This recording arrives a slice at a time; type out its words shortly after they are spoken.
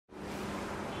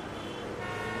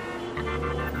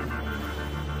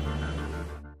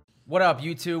What up,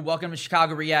 YouTube? Welcome to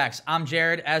Chicago Reacts. I'm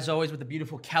Jared, as always, with the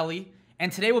beautiful Kelly.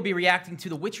 And today we'll be reacting to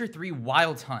The Witcher 3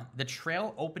 Wild Hunt, the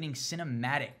trail opening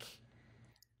cinematic.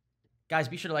 Guys,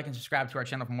 be sure to like and subscribe to our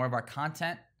channel for more of our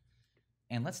content.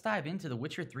 And let's dive into The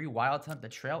Witcher 3 Wild Hunt, the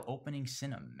trail opening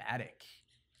cinematic.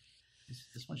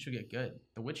 This one should get good.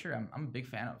 The Witcher, I'm a big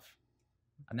fan of.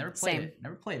 I've never played it.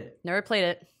 Never played it. Never played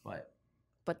it.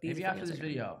 But these maybe after this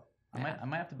video, I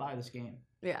might have to buy this game.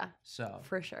 Yeah. So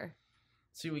for sure.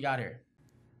 Let's see what we got here.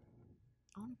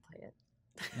 I want to play it.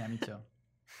 Yeah, me too.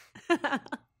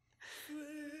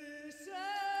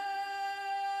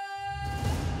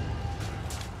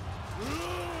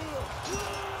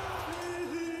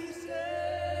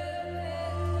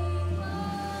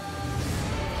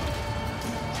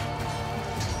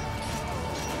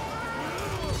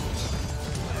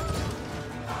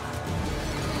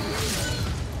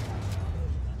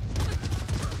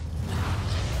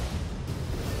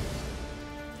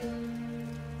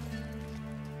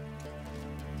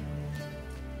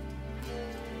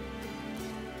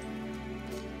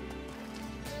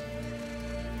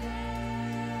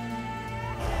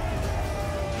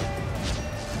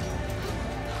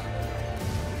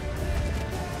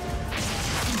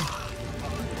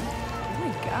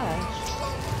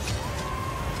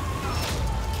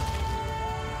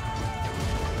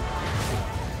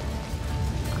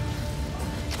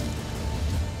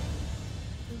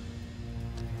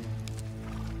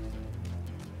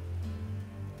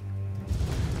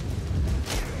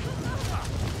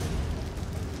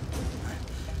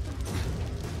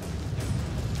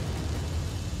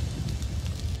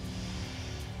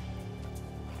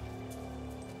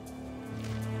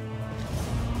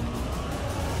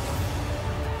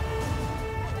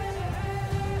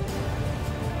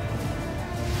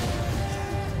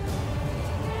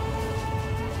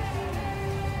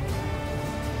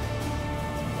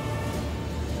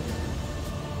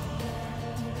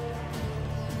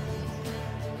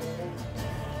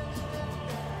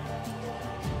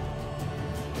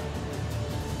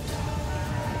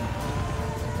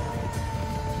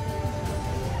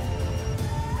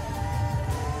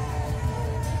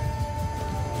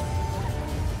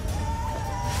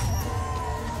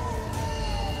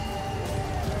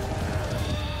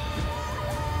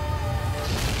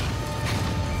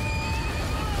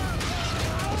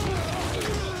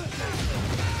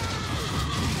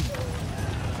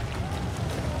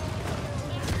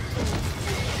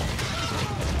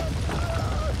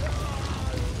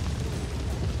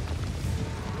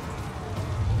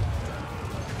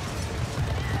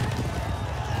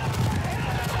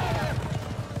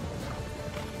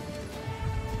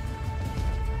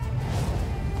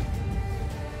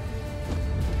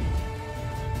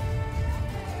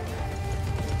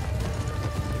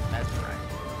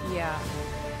 Yeah.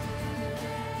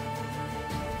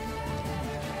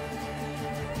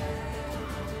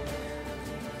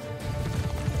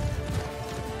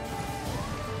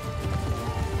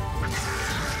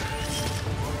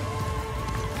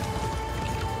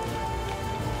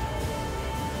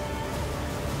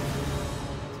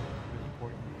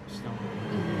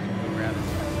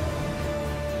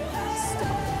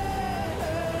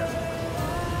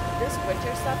 This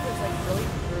Witcher stuff is like really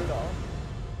brutal,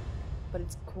 but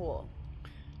it's cool.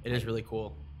 It is really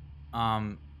cool.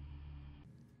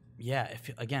 Yeah, I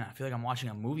feel like I'm watching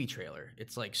a movie trailer.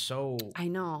 It's like so. I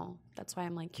know. That's why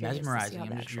I'm like curious mesmerizing. To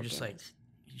see how the You're just like,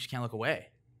 you just can't look away.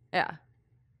 Yeah.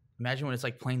 Imagine when it's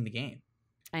like playing the game.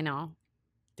 I know.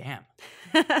 Damn.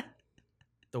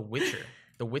 The Witcher.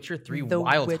 The Witcher 3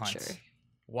 Wild Hunt.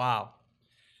 Wow.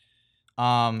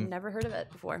 Never heard of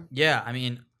it before. Yeah, I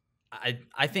mean,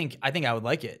 I think I would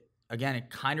like it. Again, it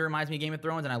kind of reminds me of Game of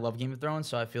Thrones, and I love Game of Thrones,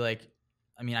 so I feel like,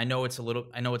 I mean, I know it's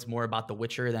more about The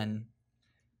Witcher than,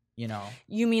 you know,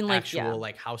 you mean like actual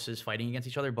like houses fighting against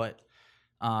each other, but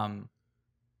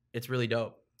it's really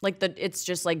dope. Like it's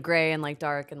just like gray and like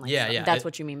dark and like yeah. That's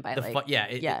what you mean by like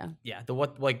The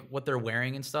what they're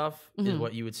wearing and stuff is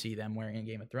what you would see them wearing in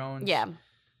Game of Thrones. Yeah.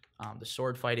 The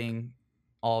sword fighting,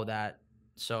 all of that.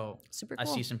 So super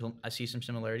cool. I see some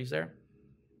similarities there.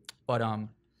 But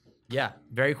yeah,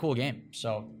 very cool game.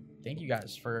 So thank you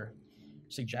guys for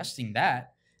suggesting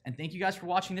that, and thank you guys for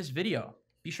watching this video.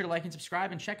 Be sure to like and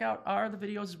subscribe, and check out our other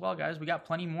videos as well, guys. We got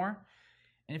plenty more.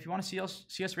 And if you want to see us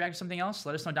react to something else,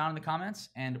 let us know down in the comments,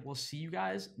 and we'll see you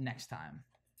guys next time.